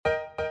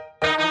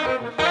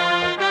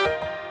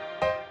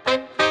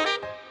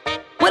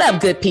What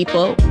up, good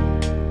people?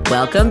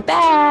 Welcome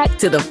back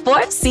to the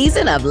fourth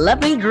season of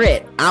Love and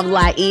Grit. I'm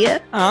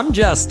Laia. I'm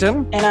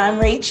Justin. And I'm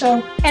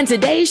Rachel. And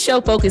today's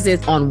show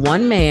focuses on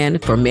one man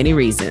for many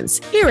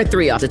reasons. Here are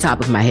three off the top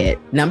of my head.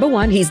 Number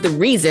one, he's the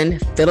reason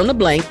fill in the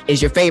blank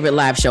is your favorite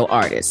live show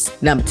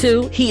artist. Number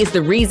two, he is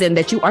the reason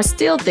that you are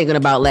still thinking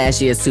about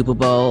last year's Super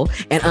Bowl.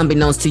 And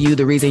unbeknownst to you,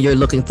 the reason you're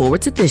looking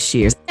forward to this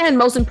year's. And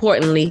most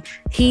importantly,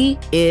 he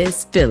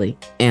is Philly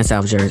and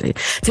South Jersey.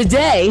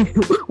 Today,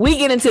 we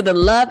get into the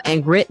love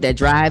and grit that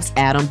drives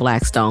Adam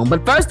Blackstone.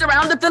 But first,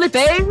 around the Philly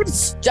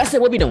faves,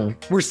 Justin, what we doing?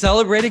 We're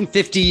celebrating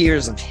 50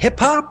 years of hip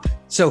hop.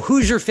 So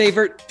who's your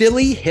favorite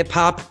Philly hip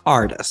hop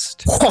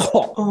artist?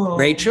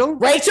 Rachel?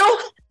 Rachel?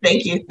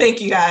 Thank you.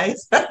 Thank you,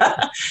 guys.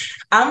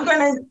 I'm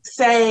going to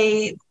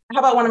say, how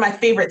about one of my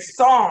favorite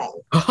songs?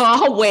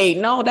 Oh, wait.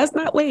 No, that's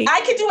not wait.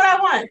 I can do what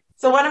I want.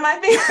 So one of my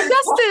favorite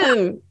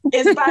Justin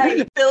is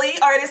by Philly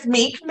artist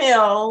Meek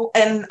Mill.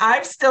 And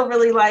I still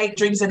really like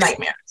Dreams and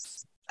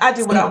Nightmares. I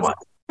do what I want.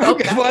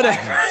 Okay,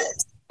 whatever.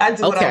 I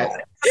do what I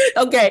want.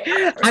 Okay,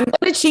 I'm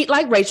going to cheat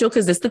like Rachel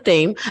because it's the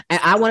theme, and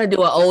I want to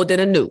do an old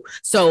and a new.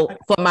 So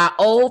for my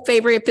old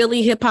favorite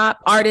Philly hip hop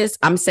artist,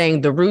 I'm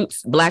saying The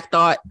Roots, Black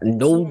Thought,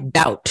 no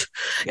doubt.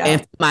 Yeah.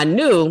 And for my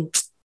new,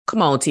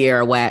 come on,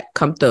 Tierra Whack,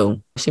 come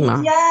through. She my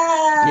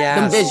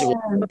visual.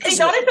 Hey,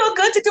 don't it feel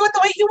good to do it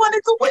the way you want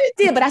to do it?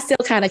 Yeah, but I still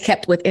kind of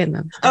kept within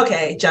them.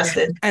 Okay,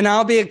 Justin. And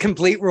I'll be a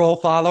complete rule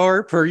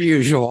follower per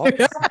usual.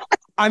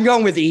 I'm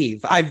going with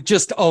Eve. I've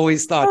just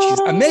always thought she's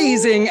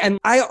amazing. And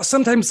I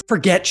sometimes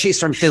forget she's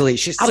from Philly.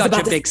 She's such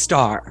a big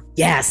star.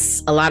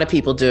 Yes, a lot of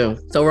people do.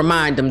 So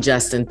remind them,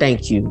 Justin.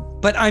 Thank you.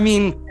 But I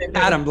mean,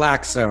 Adam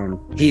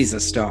Blackstone, he's a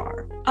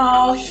star.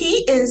 Oh,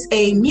 he is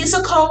a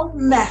musical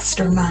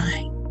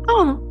mastermind.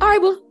 Oh, all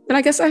right. Well, then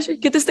I guess I should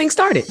get this thing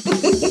started.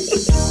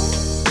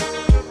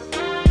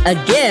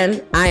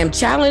 Again, I am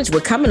challenged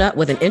with coming up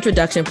with an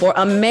introduction for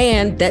a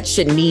man that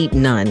should need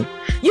none.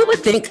 You would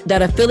think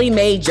that a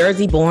Philly-made,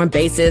 Jersey-born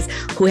bassist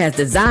who has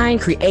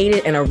designed,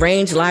 created, and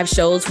arranged live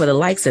shows for the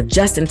likes of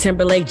Justin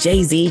Timberlake,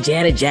 Jay-Z,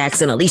 Janet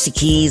Jackson, Alicia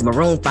Keys,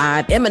 Maroon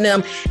 5,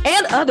 Eminem,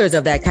 and others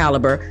of that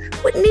caliber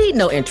would need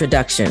no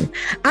introduction.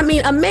 I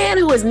mean, a man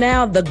who is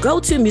now the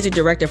go-to music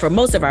director for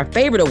most of our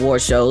favorite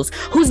award shows,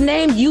 whose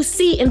name you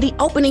see in the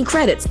opening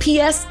credits.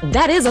 P.S.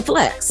 That is a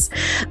flex.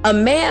 A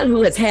man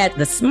who has had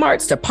the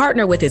smarts to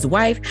partner with his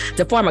wife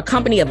to form a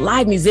company of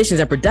live musicians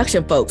and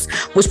production folks,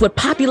 which would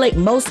populate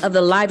most of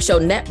the live show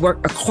network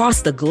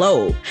across the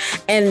globe.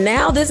 And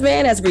now this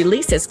man has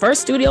released his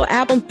first studio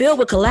album filled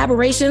with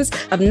collaborations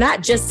of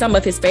not just some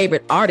of his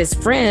favorite artist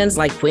friends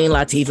like Queen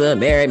Latifah,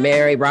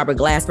 Mary, Robert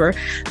Glasper,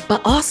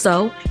 but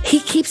also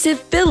he keeps it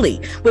Philly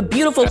with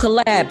beautiful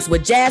collabs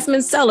with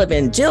Jasmine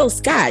Sullivan, Jill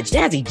Scott,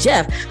 Jazzy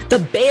Jeff, The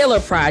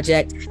Baylor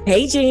Project,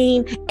 Hey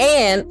Jean,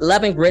 and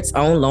Love and Grit's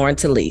own Lauren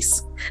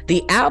Talese.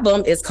 The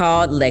album is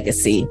called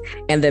Legacy,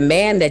 and the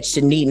man that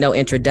should need no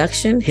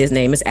introduction, his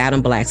name is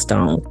Adam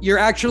Blackstone. You're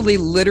actually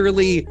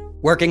literally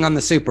working on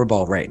the Super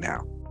Bowl right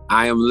now.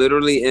 I am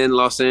literally in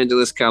Los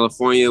Angeles,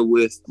 California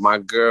with my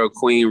girl,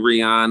 Queen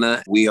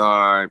Rihanna. We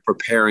are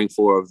preparing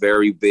for a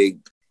very big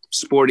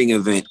sporting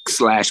event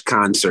 /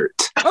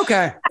 concert.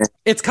 Okay.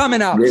 It's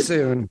coming up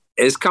soon.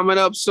 It's coming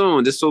up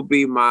soon. This will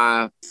be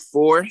my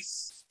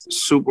fourth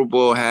Super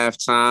Bowl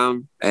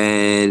halftime,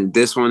 and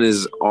this one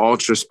is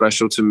ultra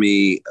special to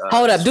me.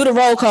 Hold up, do the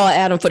roll call,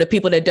 Adam, for the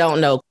people that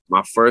don't know.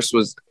 My first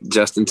was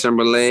Justin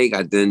Timberlake.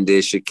 I then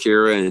did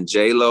Shakira and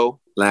J-Lo.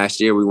 Last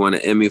year, we won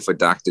an Emmy for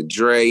Dr.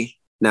 Dre.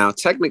 Now,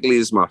 technically,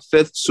 it's my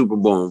fifth Super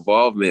Bowl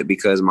involvement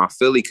because my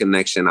Philly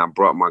connection, I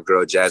brought my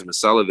girl Jasmine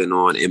Sullivan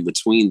on in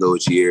between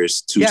those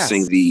years to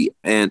sing the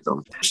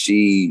anthem.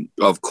 She,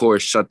 of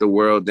course, shut the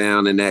world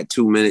down in that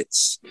 2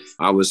 minutes.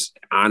 I was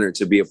honored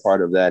to be a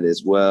part of that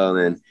as well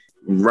and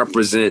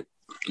represent,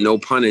 no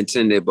pun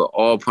intended, but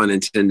all pun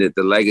intended,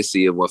 the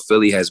legacy of what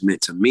Philly has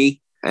meant to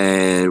me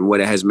and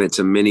what it has meant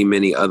to many,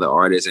 many other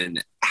artists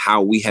and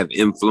how we have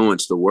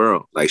influenced the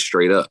world, like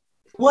straight up.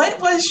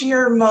 What was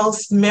your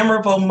most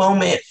memorable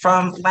moment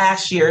from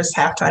last year's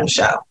halftime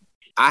show?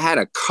 I had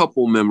a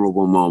couple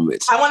memorable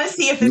moments. I want to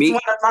see if it's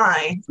one of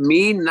mine.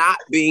 Me not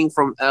being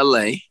from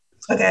LA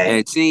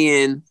and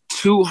seeing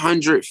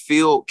 200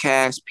 field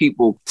cast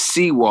people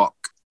C-walk.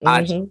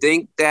 I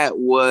think that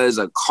was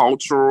a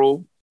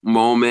cultural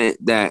moment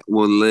that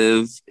will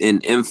live in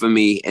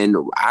infamy. And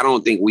I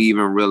don't think we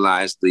even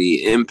realized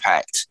the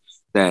impact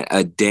that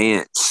a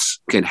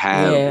dance can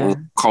have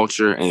on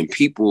culture and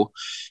people,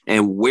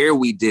 and where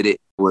we did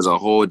it was a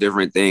whole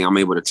different thing. I'm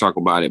able to talk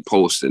about it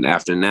post and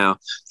after now.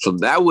 So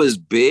that was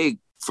big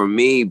for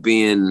me,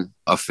 being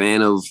a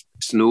fan of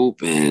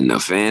Snoop and a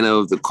fan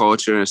of the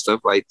culture and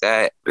stuff like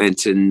that, and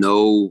to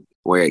know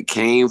where it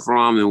came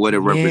from and what it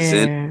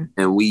represented.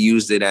 And we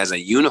used it as a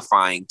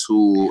unifying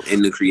tool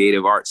in the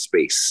creative art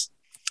space.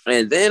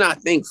 And then I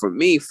think for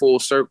me, full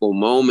circle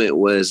moment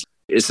was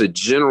it's a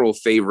general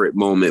favorite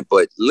moment,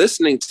 but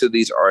listening to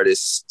these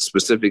artists,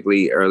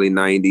 specifically early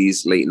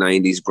 90s, late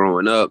 90s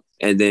growing up,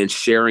 and then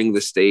sharing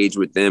the stage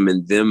with them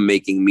and them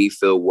making me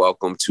feel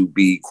welcome to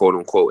be, quote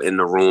unquote, in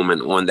the room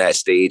and on that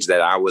stage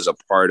that I was a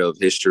part of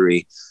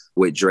history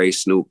with Dre,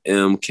 Snoop,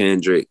 M,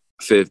 Kendrick,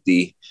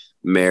 50,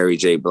 Mary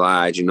J.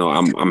 Blige. You know,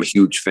 I'm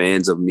huge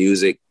fans of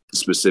music,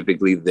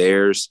 specifically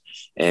theirs,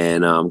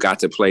 and got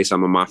to play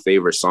some of my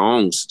favorite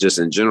songs just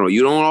in general.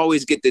 You don't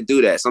always get to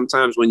do that.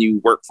 Sometimes when you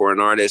work for an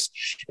artist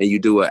and you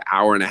do an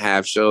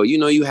hour-and-a-half show, you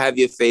know, you have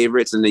your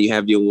favorites and then you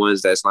have your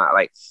ones that's not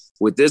like,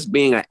 with this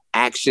being an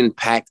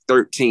action-packed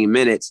 13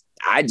 minutes,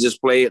 I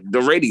just play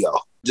the radio.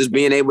 Just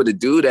being able to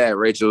do that,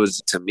 Rachel,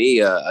 is to me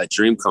a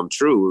dream come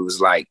true. It was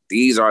like,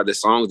 these are the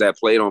songs that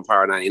played on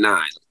Power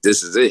 99.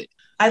 This is it.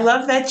 I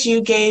love that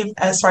you gave,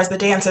 as far as the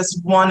dance, as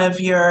one of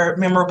your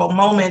memorable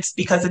moments,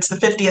 because it's the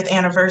 50th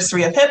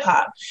anniversary of hip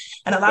hop.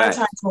 And a lot of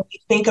times when we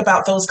think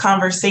about those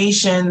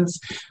conversations,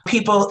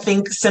 people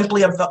think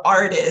simply of the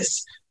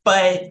artist,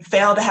 but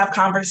fail to have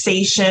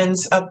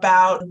conversations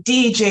about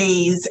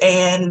DJs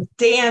and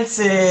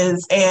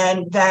dances,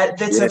 and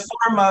that it's a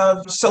form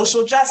of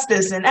social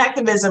justice and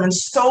activism and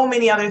so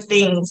many other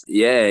things.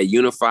 Yeah, it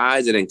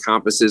unifies. It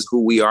encompasses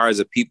who we are as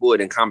a people.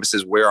 It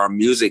encompasses where our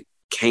music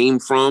came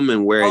from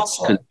and where it's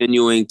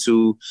continuing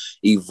to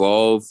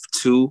evolve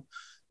to.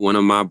 One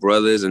of my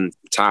brothers and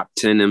top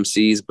 10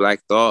 MCs,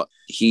 Black Thought,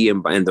 he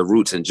and the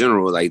Roots in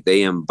general, like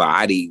they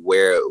embody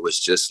where it was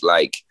just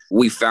like,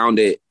 we found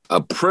it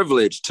a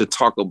privilege to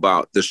talk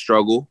about the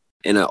struggle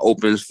in an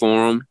open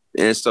forum.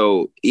 And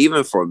so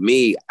even for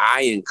me,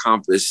 I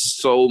encompass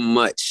so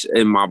much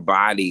in my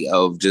body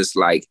of just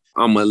like,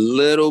 I'm a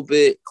little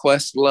bit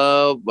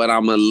Questlove, but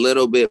I'm a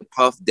little bit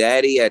Puff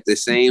Daddy at the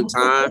same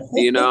time.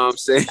 You know what I'm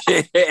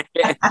saying?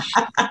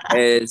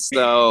 And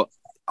so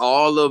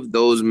all of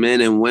those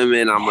men and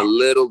women, I'm a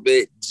little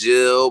bit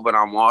Jill, but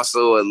I'm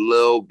also a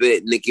little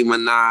bit Nicki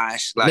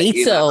Minaj. Like,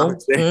 me too.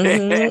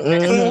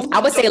 I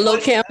would say a little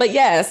Kim, but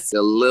yes.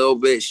 A little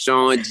bit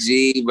Sean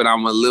G, but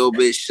I'm a little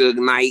bit Suge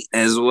Knight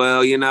as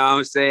well. You know what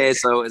I'm saying?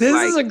 So it's this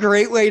is a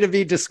great way to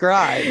be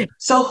described.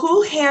 So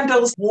who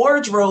handles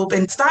wardrobe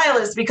and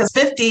stylist? Because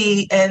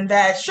 50 and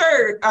that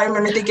shirt, I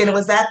remember thinking,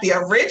 was that the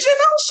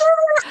original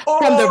shirt?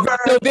 From the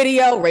original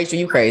video? Rachel,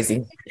 you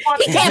crazy.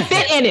 He can't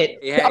fit in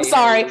it. I'm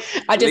sorry.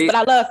 But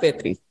I love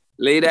 50.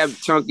 Leave that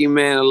chunky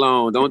man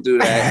alone. Don't do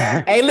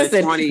that. Hey,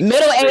 listen,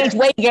 middle-aged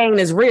weight gain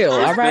is real,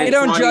 all right? We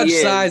don't judge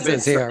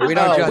sizes here. We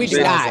don't judge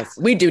sizes.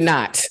 We do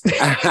not.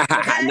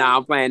 No,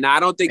 I'm playing. No, I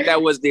don't think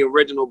that was the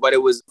original, but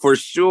it was for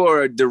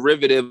sure a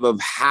derivative of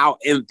how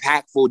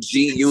impactful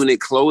G-Unit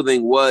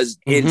clothing was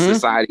in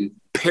society,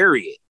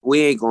 period.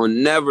 We ain't gonna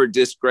never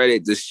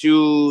discredit the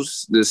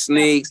shoes, the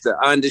sneaks, the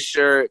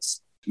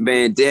undershirts,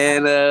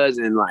 bandanas,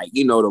 and like,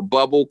 you know, the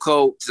bubble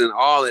coats and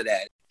all of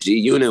that.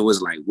 G-Unit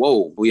was like,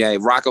 whoa. We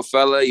had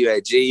Rockefeller, you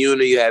had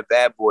G-Unit, you had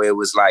Bad Boy. It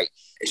was like,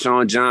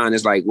 Sean John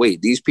is like,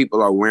 wait, these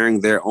people are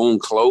wearing their own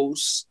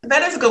clothes?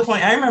 That is a good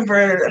point. I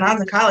remember when I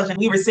was in college and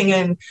we were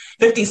singing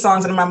 50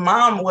 songs and my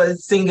mom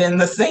was singing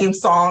the same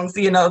songs,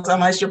 you know, so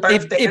much your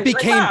birthday. It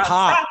became like,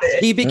 pop.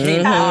 He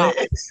became pop.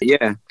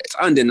 Yeah, it's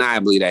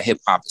undeniably that hip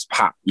hop is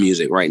pop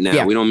music right now.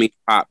 Yeah. We don't mean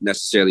pop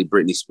necessarily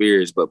Britney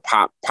Spears, but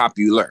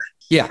popular.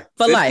 Yeah.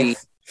 For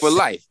life. For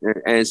life.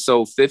 And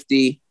so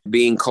 50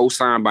 being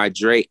co-signed by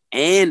Dre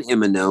and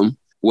Eminem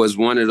was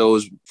one of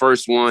those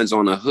first ones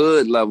on a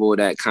hood level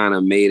that kind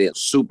of made it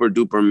super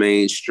duper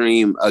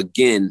mainstream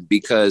again,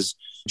 because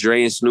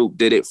Dre and Snoop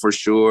did it for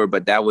sure,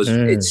 but that was,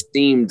 it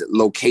seemed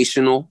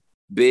locational.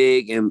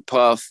 Big and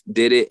Puff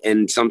did it,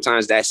 and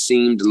sometimes that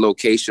seemed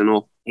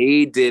locational.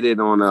 He did it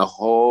on a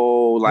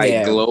whole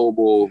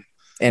global.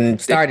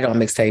 And started on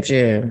mixtapes,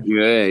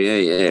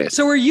 Yeah.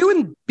 So are you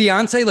and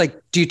Beyonce,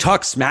 like, do you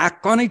talk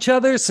smack on each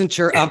other since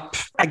you're up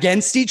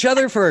against each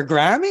other for a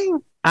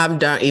Grammy? I'm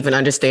not even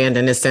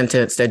understanding this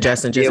sentence that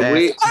Justin just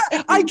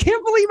asked. I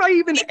can't believe I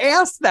even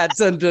asked that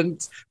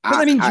sentence. But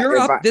I mean, you're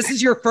up. This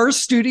is your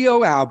first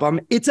studio album.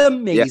 It's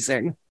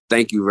amazing. Yeah.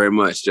 Thank you very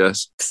much,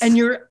 Just. And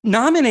you're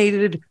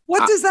nominated.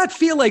 What does that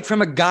feel like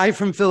from a guy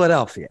from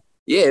Philadelphia?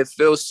 Yeah, it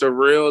feels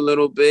surreal a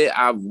little bit.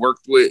 I've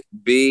worked with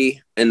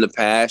B in the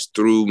past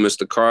through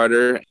Mr.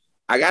 Carter.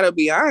 I got to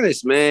be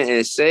honest, man,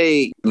 and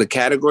say the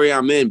category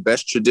I'm in,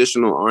 Best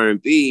Traditional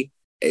R&B,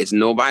 it's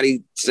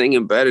nobody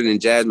singing better than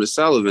Jazmine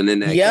Sullivan in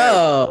that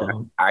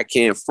category. I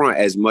can't front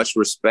as much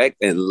respect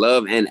and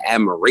love and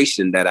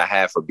admiration that I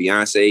have for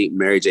Beyonce,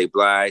 Mary J.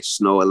 Blige,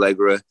 Snow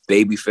Allegra,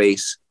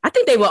 Babyface. I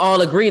think they will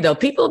all agree, though.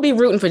 People will be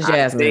rooting for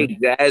Jazmine. I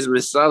think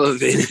Jazmine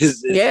Sullivan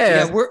is...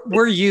 Yeah,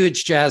 we're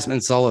huge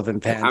Jazmine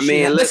Sullivan fans. I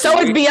mean, listen, so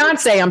is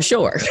Beyonce, I'm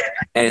sure.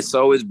 And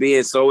so is B,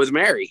 and so is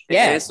Mary.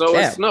 Yeah. And so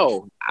is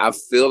Snow. I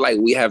feel like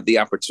we have the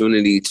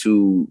opportunity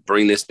to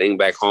bring this thing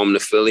back home to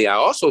Philly. I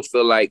also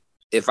feel like,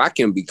 if I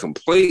can be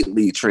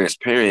completely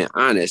transparent,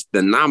 honest,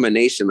 the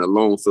nomination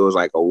alone feels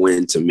like a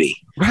win to me.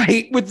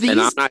 Right.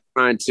 And I'm not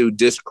trying to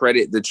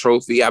discredit the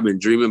trophy. I've been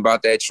dreaming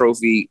about that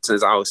trophy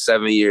since I was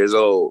 7 years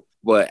old.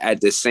 But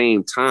at the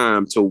same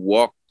time, to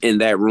walk in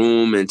that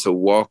room and to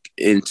walk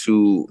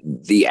into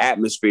the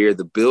atmosphere,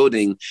 the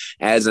building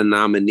as a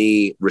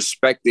nominee,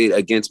 respected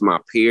against my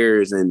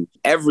peers in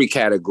every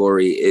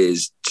category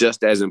is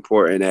just as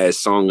important as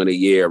Song of the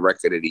Year,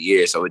 Record of the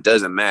Year. So it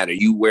doesn't matter.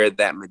 You wear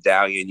that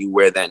medallion, you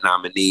wear that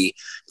nominee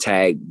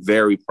tag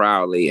very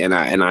proudly. And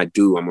I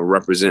do. I'm going to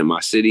represent my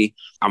city.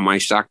 I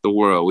might shock the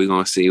world. We're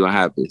going to see what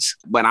happens.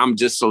 But I'm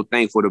just so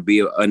thankful to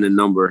be in the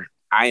number.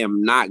 I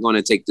am not going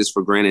to take this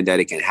for granted that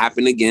it can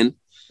happen again.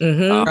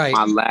 Right.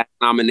 My last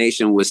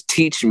nomination was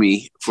Teach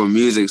Me for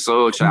Musiq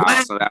Soulchild.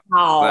 Wow. So that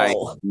was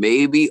like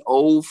maybe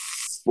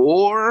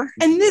 04.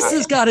 And this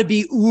has got to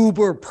be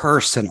uber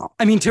personal.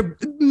 I mean, to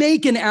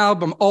make an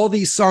album, all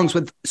these songs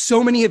with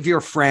so many of your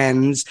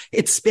friends,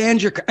 it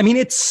spans your, I mean,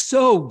 it's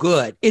so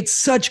good. It's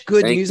such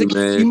good music.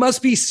 You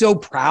must be so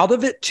proud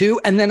of it too.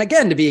 And then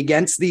again, to be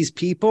against these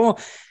people.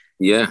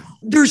 Yeah.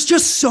 There's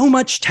just so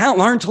much talent.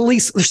 Lauren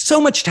Talise, there's so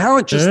much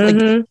talent. Just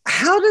like,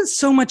 how does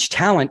so much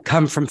talent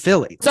come from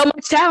Philly? So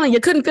much talent.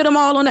 You couldn't fit them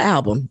all on the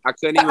album. I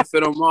couldn't even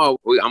fit them all.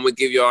 I'm going to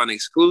give y'all an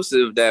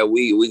exclusive that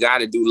we got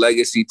to do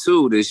Legacy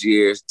 2 this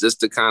year just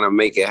to kind of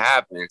make it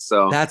happen.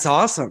 So that's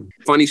awesome.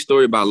 Funny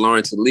story about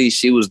Lauren Talise.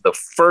 She was the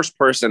first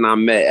person I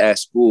met at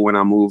school when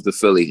I moved to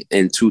Philly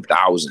in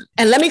 2000.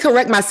 And let me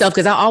correct myself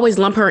because I always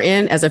lump her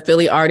in as a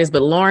Philly artist,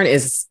 but Lauren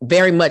is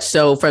very much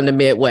so from the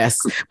Midwest.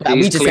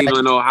 She's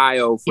Cleveland, Ohio.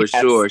 For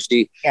sure.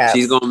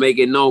 She's going to make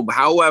it known.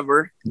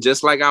 However,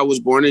 just like I was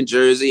born in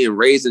Jersey and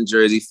raised in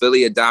Jersey,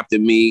 Philly adopted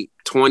me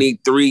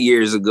 23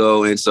 years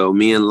ago. And so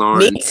me and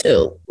Lauren, me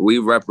too. We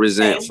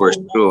represent for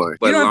sure.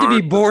 But you don't have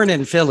to be born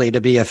in Philly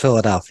to be a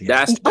Philadelphian.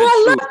 That's the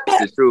truth.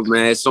 The truth,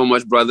 man. It's so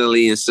much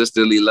brotherly and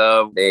sisterly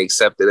love. They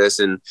accepted us.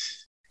 And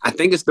I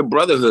think it's the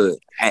brotherhood.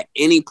 At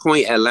any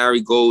point at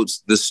Larry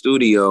Gold's, the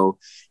studio,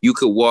 you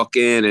could walk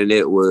in and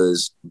it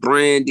was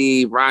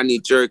Brandy, Rodney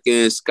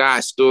Jerkins,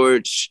 Scott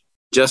Storch,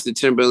 Justin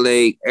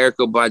Timberlake,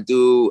 Erykah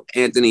Badu,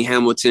 Anthony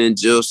Hamilton,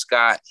 Jill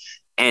Scott,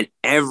 and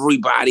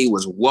everybody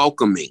was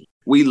welcoming.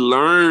 We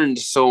learned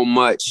so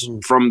much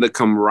from the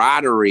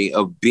camaraderie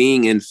of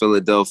being in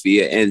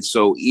Philadelphia. And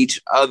so each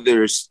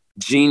other's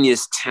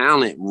genius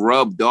talent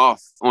rubbed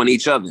off on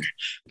each other.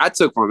 I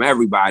took from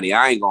everybody.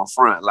 I ain't gonna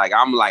front.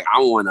 I'm like, I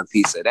want a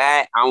piece of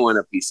that. I want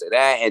a piece of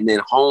that. And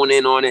then hone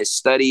in on it,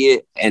 study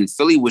it. And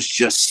Philly was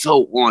just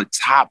so on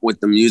top with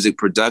the music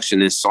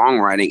production and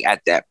songwriting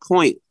at that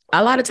point.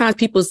 A lot of times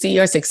people see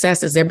your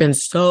successes. There have been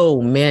so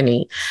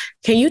many.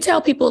 Can you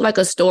tell people like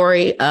a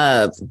story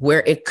of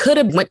where it could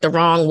have went the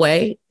wrong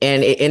way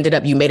and it ended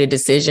up you made a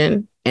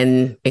decision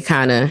and it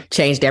kind of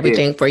changed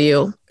everything for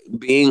you?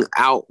 Being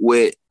out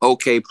with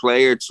OK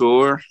Player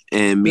Tour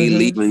and me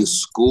leaving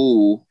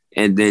school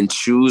and then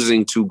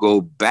choosing to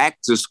go back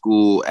to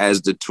school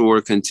as the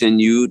tour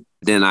continued.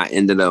 Then I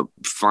ended up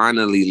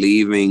finally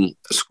leaving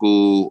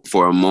school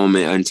for a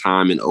moment in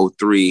time in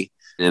 2003.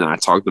 And I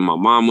talked to my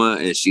mama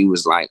and she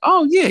was like,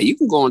 oh, yeah, you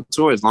can go on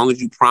tour as long as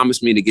you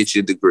promise me to get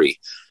your degree.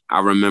 I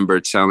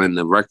remember telling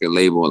the record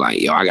label, like,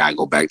 yo, I got to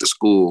go back to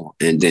school.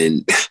 And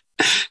then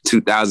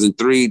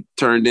 2003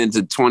 turned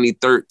into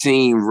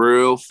 2013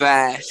 real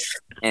fast.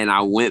 And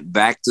I went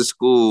back to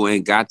school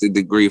and got the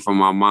degree from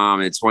my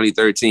mom in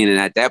 2013. And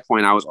at that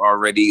point, I was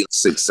already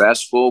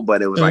successful,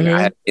 but it was like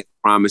I had a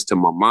promise to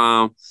my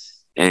mom.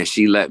 And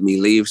she let me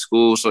leave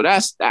school. So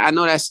I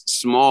know that's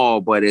small,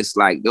 but it's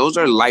like, those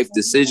are life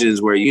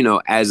decisions where, you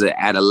know, as an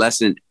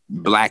adolescent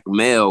Black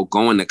male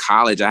going to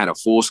college, I had a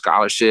full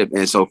scholarship.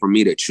 And so for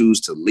me to choose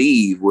to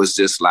leave was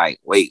just like,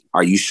 wait,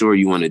 are you sure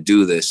you want to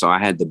do this? So I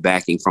had the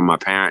backing from my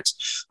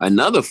parents.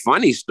 Another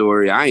funny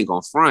story, I ain't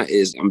gonna front,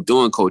 is I'm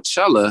doing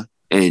Coachella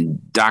and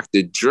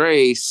Dr.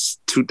 Dre,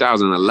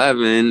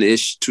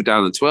 2011-ish,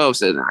 2012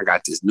 said, I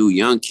got this new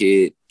young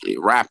kid,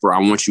 rapper, I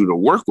want you to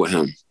work with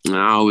him. And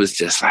I was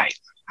just like,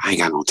 I ain't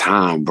got no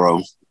time,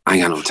 bro. I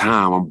ain't got no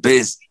time. I'm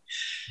busy.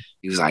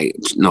 He was like,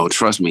 no,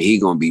 trust me, he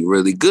gonna be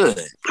really good.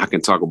 I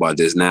can talk about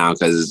this now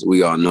because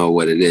we all know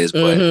what it is,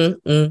 but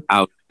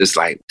I was just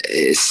like,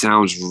 it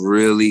sounds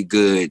really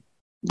good,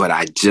 but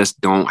I just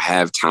don't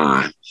have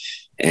time.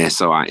 And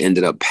so I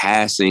ended up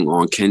passing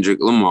on Kendrick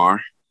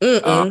Lamar.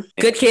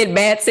 Good Kid,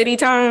 Bad City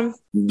time?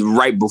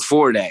 Right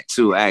before that,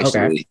 too, actually.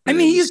 Okay. I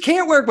mean, you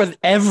can't work with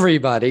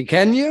everybody,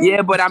 can you?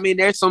 Yeah, but I mean,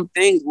 there's some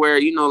things where,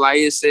 you know, like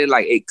I said,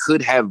 like it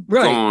could have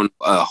gone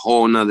a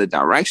whole nother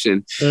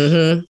direction.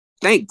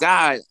 Thank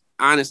God,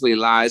 honestly,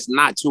 lies,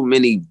 not too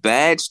many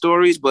bad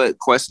stories, but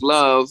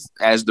Questlove,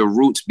 as the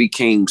Roots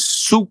became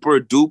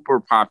super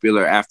duper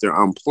popular after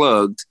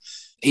Unplugged,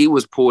 he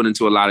was pulled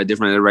into a lot of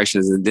different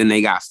directions, and then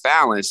they got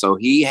Fallon. So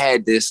he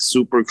had this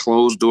super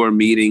closed door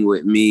meeting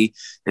with me,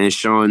 and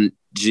Sean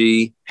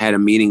G had a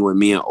meeting with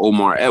me and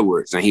Omar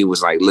Edwards. And he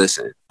was like,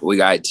 listen, we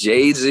got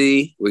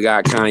Jay-Z, we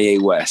got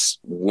Kanye West.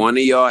 One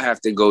of y'all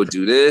have to go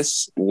do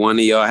this. One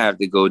of y'all have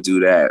to go do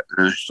that.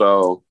 And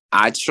so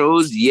I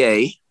chose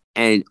Ye,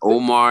 and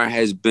Omar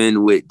has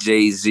been with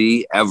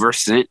Jay-Z ever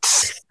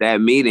since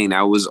that meeting.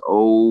 That was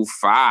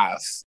 2005.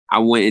 I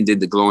went and did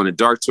the Glow in the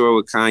Dark tour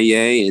with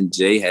Kanye, and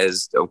Jay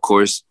has, of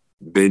course,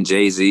 been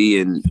Jay-Z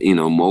and,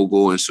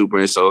 mogul and super.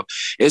 And so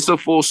it's a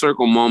full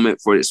circle moment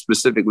for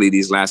specifically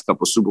these last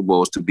couple Super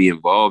Bowls to be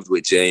involved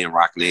with Jay and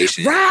Roc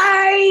Nation.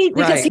 Right.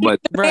 Because he's the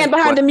man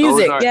behind the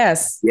music.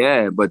 Yes.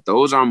 Yeah. But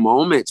those are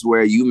moments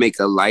where you make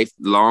a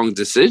lifelong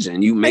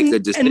decision. You make a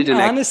decision.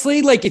 And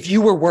honestly, like if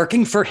you were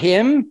working for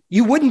him,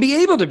 you wouldn't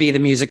be able to be the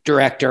music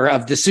director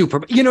of the Super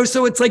Bowl.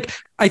 So it's like,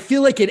 I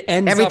feel like it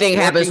ends everything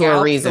happens for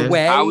a reason.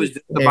 I was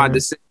just about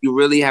to say, you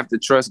really have to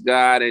trust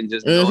God and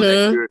just know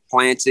that you're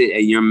planted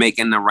and you're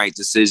making the right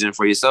decision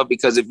for yourself.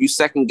 Because if you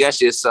second guess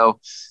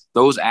yourself,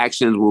 those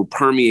actions will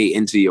permeate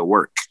into your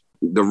work.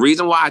 The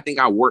reason why I think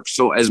I work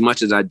so as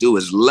much as I do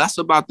is less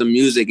about the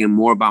music and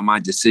more about my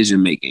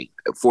decision making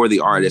for the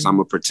artist. I'm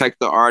going to protect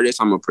the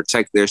artist. I'm going to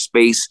protect their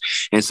space.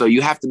 And so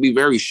you have to be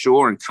very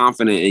sure and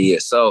confident in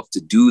yourself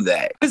to do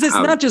that. Because it's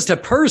not just a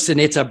person,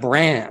 it's a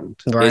brand.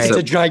 Right. It's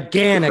a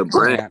gigantic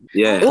brand.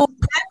 Yeah. That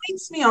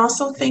makes me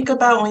also think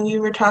about when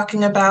you were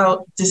talking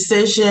about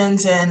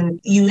decisions and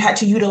you had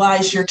to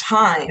utilize your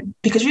time,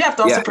 because you have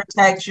to also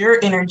protect your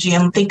energy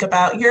and think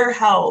about your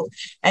health.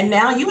 And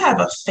now you have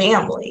a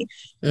family.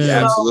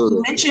 So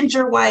you mentioned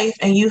your wife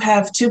and you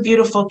have 2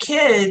 beautiful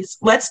kids.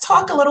 Let's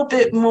talk a little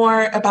bit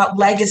more about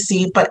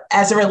legacy, but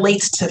as it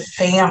relates to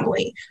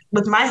family.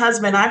 With my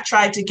husband, I've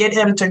tried to get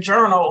him to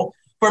journal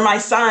for my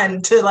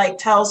son to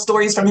tell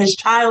stories from his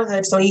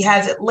childhood so he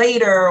has it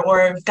later,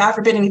 or if God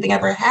forbid anything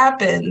ever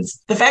happens.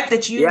 The fact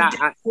that you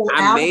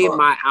I made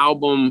my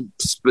album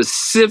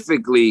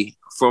specifically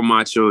for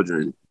my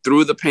children.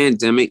 Through the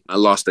pandemic, I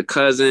lost a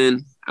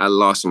cousin. I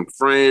lost some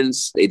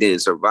friends. They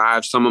didn't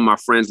survive. Some of my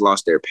friends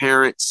lost their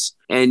parents.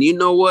 And you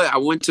know what? I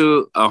went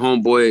to a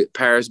homeboy,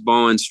 Paris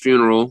Bowen's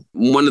funeral,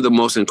 one of the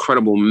most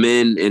incredible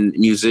men and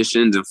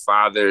musicians and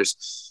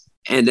fathers.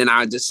 And then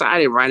I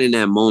decided right in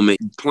that moment,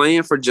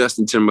 playing for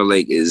Justin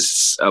Timberlake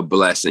is a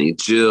blessing.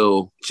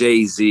 Jill,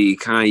 Jay-Z,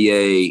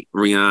 Kanye,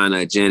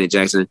 Rihanna, Janet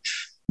Jackson.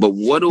 But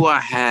what do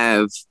I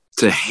have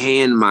to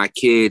hand my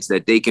kids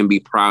that they can be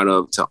proud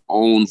of, to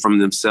own from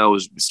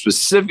themselves,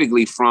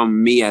 specifically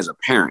from me as a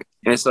parent?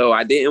 And so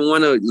I didn't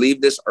want to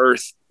leave this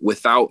earth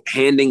without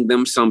handing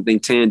them something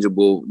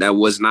tangible that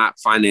was not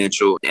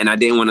financial. And I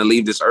didn't want to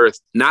leave this earth,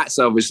 not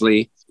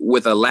selfishly,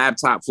 with a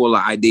laptop full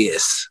of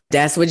ideas.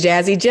 That's what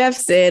Jazzy Jeff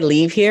said,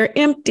 leave here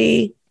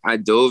empty. I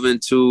dove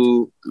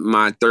into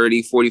my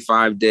 30,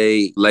 45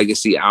 day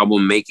legacy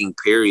album making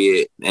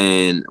period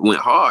and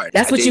went hard.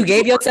 That's what you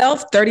gave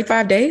yourself,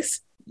 35 days?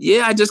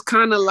 Yeah, I just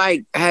kind of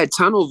had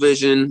tunnel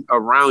vision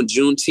around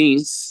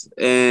Juneteenth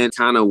and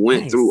kind of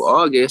went through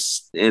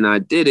August, and I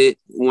did it.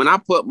 When I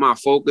put my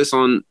focus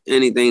on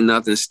anything,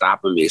 nothing's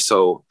stopping me.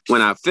 So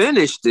when I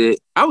finished it,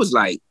 I was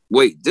like,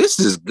 wait, this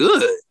is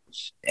good.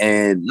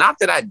 And not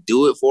that I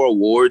do it for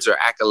awards or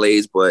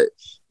accolades, but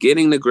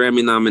getting the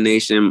Grammy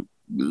nomination.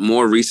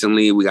 More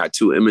recently, we got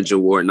 2 Image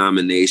Award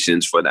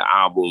nominations for the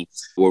album.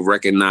 We're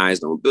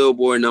recognized on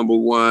Billboard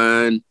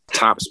 #1,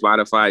 top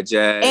Spotify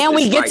jazz. And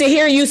we get to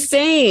hear you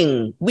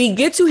sing. We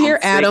get to hear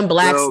Adam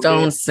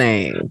Blackstone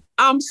sing.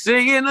 I'm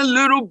singing a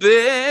little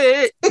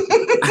bit.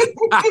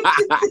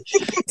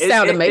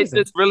 Sound amazing.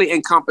 It just really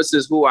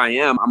encompasses who I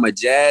am. I'm a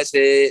jazz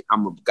head.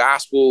 I'm a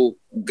gospel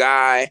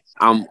guy.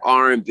 I'm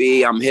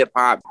R&B. I'm hip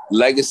hop.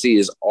 Legacy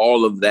is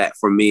all of that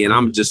for me. And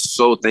I'm just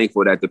so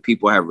thankful that the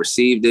people have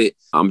received it.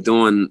 I'm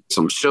doing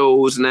some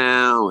shows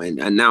now and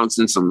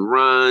announcing some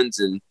runs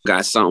and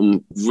got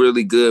something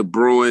really good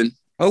brewing.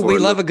 Oh, we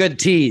love a good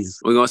tease.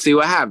 We're going to see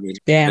what happens.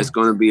 Yeah. It's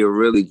going to be a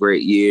really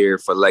great year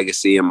for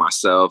Legacy and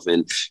myself,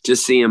 and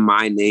just seeing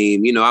my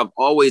name. I've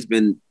always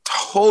been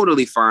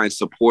totally fine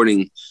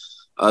supporting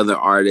other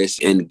artists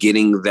and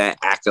getting that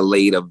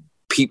accolade of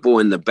people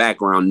in the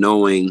background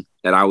knowing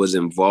that I was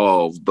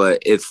involved,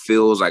 but it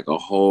feels like a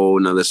whole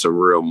nother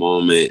surreal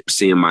moment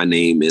seeing my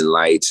name in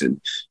lights and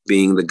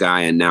being the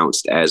guy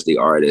announced as the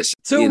artist.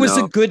 So it was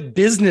a good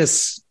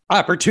business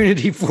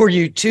opportunity for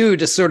you too,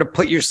 to sort of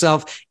put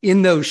yourself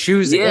in those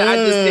shoes. Yeah,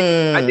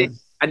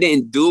 I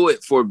didn't do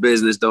it for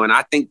business though. And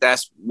I think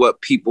that's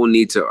what people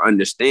need to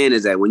understand,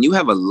 is that when you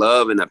have a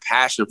love and a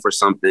passion for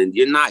something,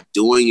 you're not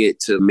doing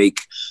it to make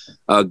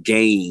a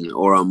gain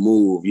or a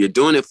move. You're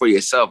doing it for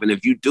yourself. And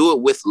if you do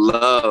it with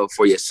love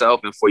for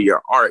yourself and for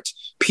your art,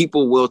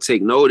 people will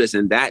take notice.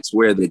 And that's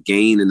where the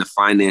gain and the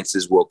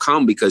finances will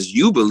come, because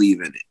you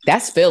believe in it.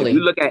 That's Philly. If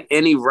you look at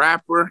any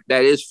rapper,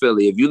 that is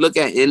Philly. If you look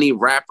at any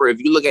rapper, if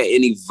you look at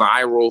any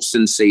viral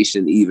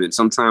sensation, even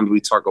sometimes we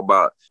talk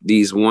about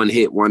these one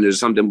hit wonders or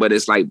something, but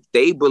it's like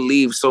they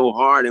believe so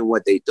hard in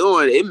what they're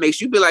doing. It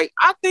makes you be like,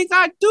 I think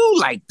I do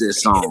like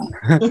this song.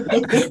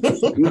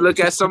 You look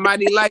at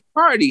somebody like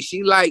Cardi,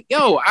 she like,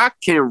 yo, I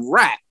can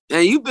rap.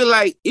 And you be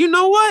like, you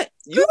know what?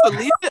 You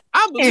believe it?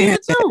 I believe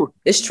it too.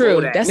 It's true.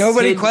 That's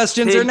nobody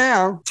questions her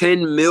now.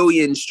 10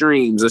 million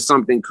streams or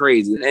something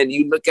crazy. And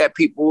you look at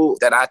people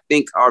that I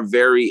think are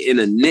very in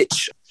a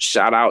niche.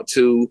 Shout out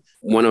to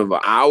one of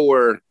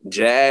our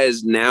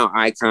jazz now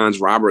icons,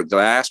 Robert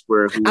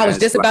Glasper. I was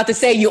just about to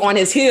say, you on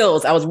his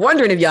heels. I was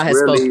wondering if y'all had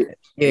spoken.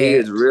 He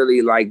has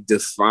really like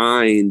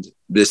defined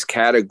this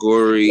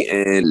category,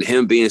 and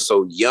him being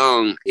so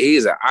young,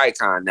 he's an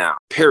icon now,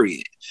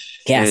 period.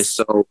 Yes. And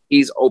so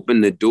he's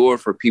opened the door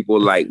for people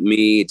like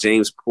me.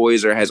 James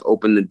Poyser has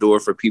opened the door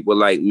for people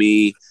like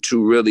me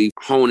to really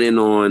hone in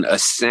on a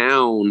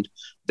sound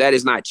that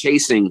is not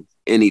chasing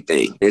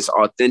anything. It's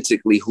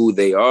authentically who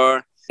they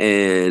are.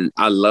 And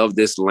I love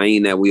this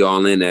lane that we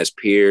all in as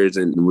peers,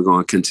 and we're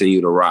going to continue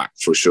to rock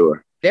for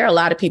sure. There are a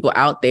lot of people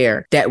out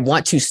there that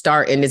want to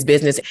start in this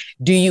business.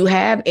 Do you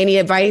have any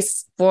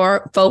advice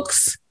for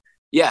folks?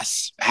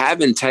 Yes.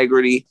 Have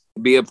integrity.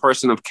 Be a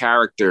person of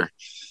character.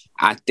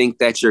 I think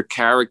that your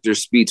character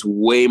speaks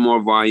way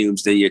more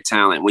volumes than your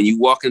talent. When you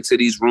walk into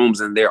these rooms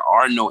and there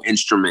are no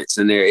instruments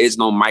and there is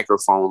no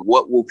microphone,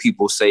 what will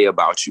people say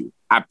about you?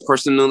 I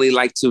personally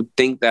like to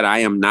think that I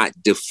am not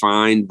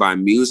defined by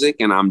music,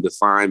 and I'm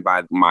defined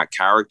by my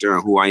character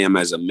and who I am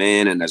as a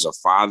man and as a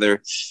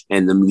father.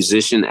 And the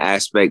musician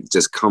aspect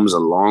just comes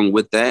along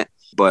with that.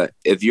 But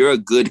if you're a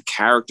good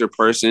character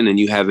person and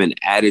you have an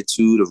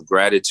attitude of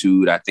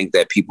gratitude, I think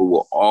that people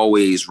will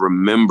always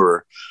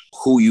remember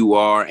who you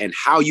are and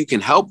how you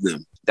can help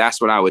them.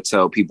 That's what I would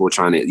tell people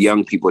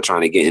young people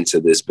trying to get into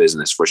this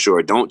business for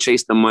sure. Don't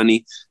chase the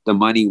money. The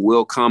money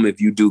will come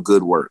if you do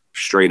good work,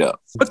 straight up.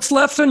 What's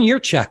left on your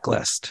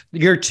checklist,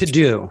 your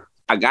to-do?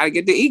 I got to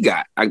get the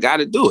EGOT. I got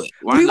to do it.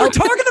 We were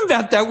talking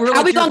about that.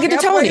 How we going to get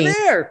to Tony?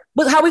 There.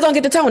 How we going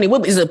to get to Tony?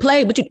 What is it, a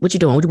play? What you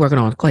doing? What you working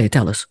on? Go ahead,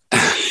 tell us.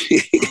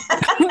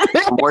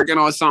 I'm working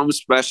on something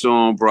special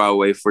on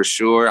Broadway for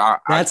sure.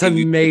 That's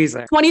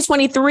amazing.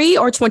 2023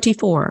 or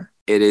 24?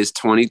 It is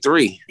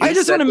 23. I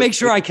just want to make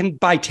sure I can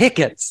buy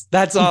tickets.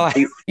 That's all.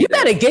 You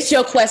better get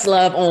your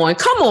Questlove on.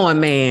 Come on,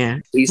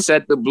 man. He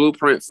set the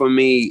blueprint for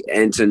me,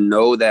 and to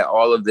know that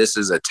all of this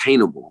is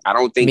attainable. I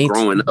don't think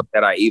growing up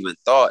that I even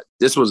thought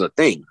this was a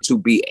thing to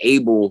be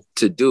able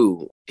to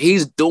do.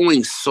 He's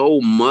doing so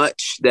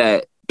much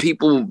that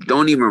people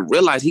don't even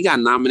realize. He got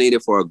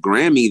nominated for a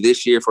Grammy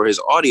this year for his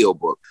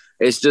audiobook.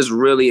 It's just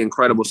really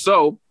incredible.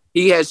 So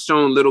he has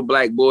shown little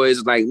black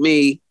boys like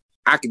me,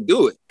 I can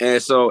do it.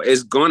 And so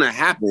it's going to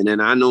happen.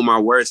 And I know my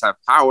words have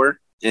power,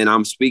 and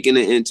I'm speaking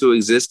it into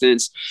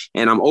existence,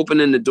 and I'm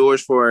opening the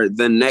doors for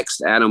the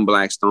next Adam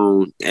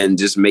Blackstone, and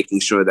just making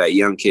sure that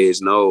young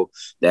kids know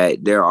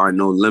that there are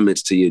no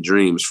limits to your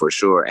dreams for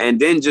sure. And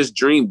then just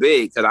dream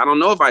big, because I don't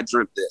know if I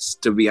dreamt this,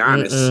 to be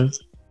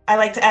honest. I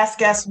like to ask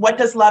guests, what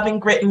does love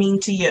and grit mean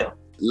to you?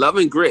 Love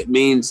and grit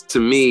means to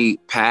me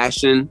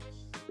passion.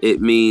 It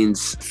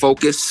means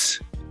focus.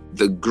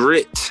 The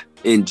grit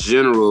in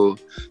general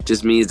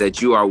just means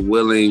that you are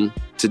willing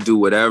to do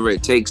whatever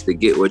it takes to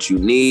get what you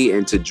need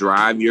and to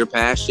drive your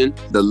passion.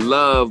 The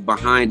love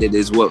behind it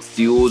is what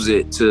fuels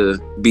it to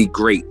be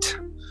great.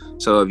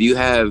 So if you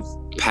have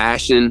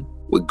passion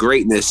with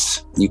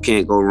greatness, you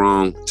can't go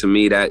wrong. To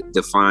me, that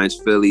defines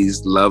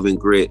Philly's love and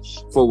grit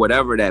for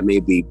whatever that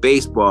may be.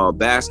 Baseball,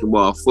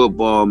 basketball,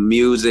 football,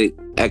 music,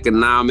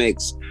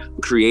 economics,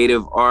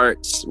 creative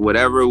arts,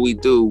 whatever we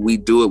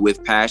do it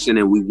with passion.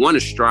 And we want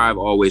to strive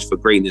always for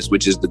greatness,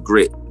 which is the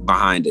grit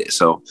behind it.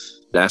 So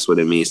that's what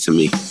it means to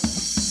me.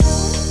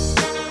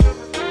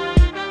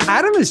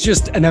 Adam is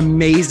just an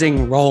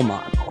amazing role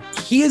model.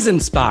 He is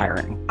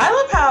inspiring. I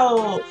love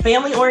how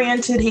family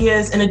oriented he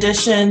is, in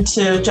addition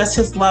to just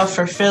his love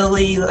for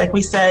Philly. Like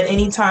we said,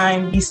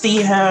 anytime you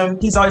see him,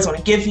 he's always going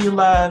to give you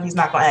love. He's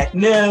not going to act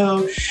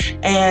new.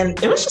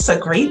 And it was just a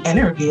great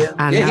interview.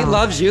 Yeah, he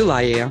loves you,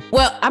 Laia.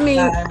 Well, I mean,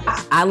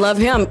 I love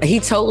him. He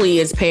totally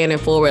is paying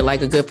it forward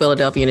like a good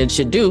Philadelphian it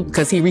should do,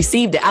 because he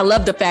received it. I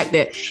love the fact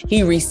that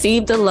he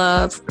received the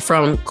love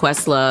from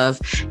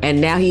Questlove, and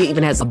now he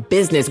even has a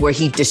business where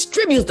he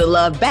distributes the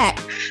love back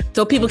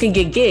so people can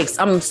get gigs.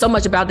 I'm so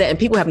much about that, and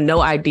people have no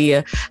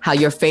idea how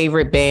your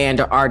favorite band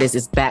or artist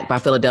is backed by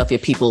Philadelphia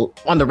people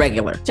on the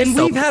regular. And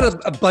we've had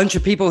a bunch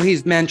of people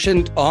he's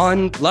mentioned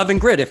on Love and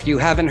Grit, if you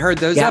haven't heard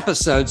those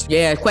episodes.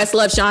 Yeah,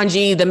 Questlove, Sean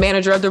G, the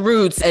manager of The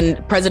Roots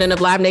and president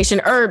of Live Nation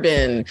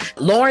Urban.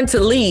 Lauren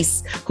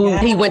Talese, who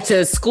he went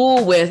to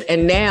school with,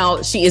 and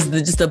now she is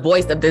just the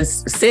voice of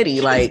this city.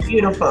 Like,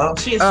 beautiful.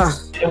 She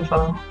is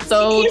beautiful.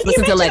 So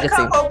listen to Legacy. A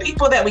couple of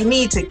people that we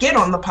need to get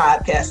on the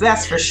podcast,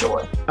 that's for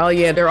sure. Oh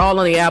yeah, they're all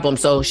on the album.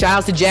 So shout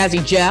out to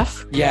Jazzy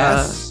Jeff.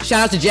 Yes.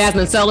 Shout out to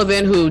Jasmine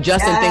Sullivan, who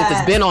Justin thinks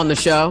has been on the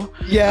show.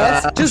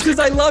 Yes. Just because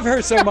I love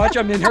her so much,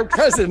 I'm in her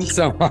presence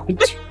so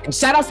much.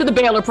 Shout out to the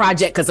Baylor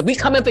Project, because we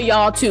coming for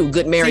y'all too,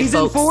 good married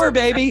folks. Season 4,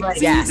 baby. Right.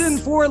 Season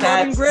 4, Love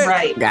and Grit.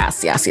 Right.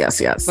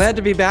 Yes. Glad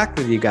to be back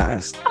with you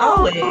guys.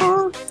 Always.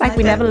 It's like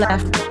we never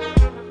left.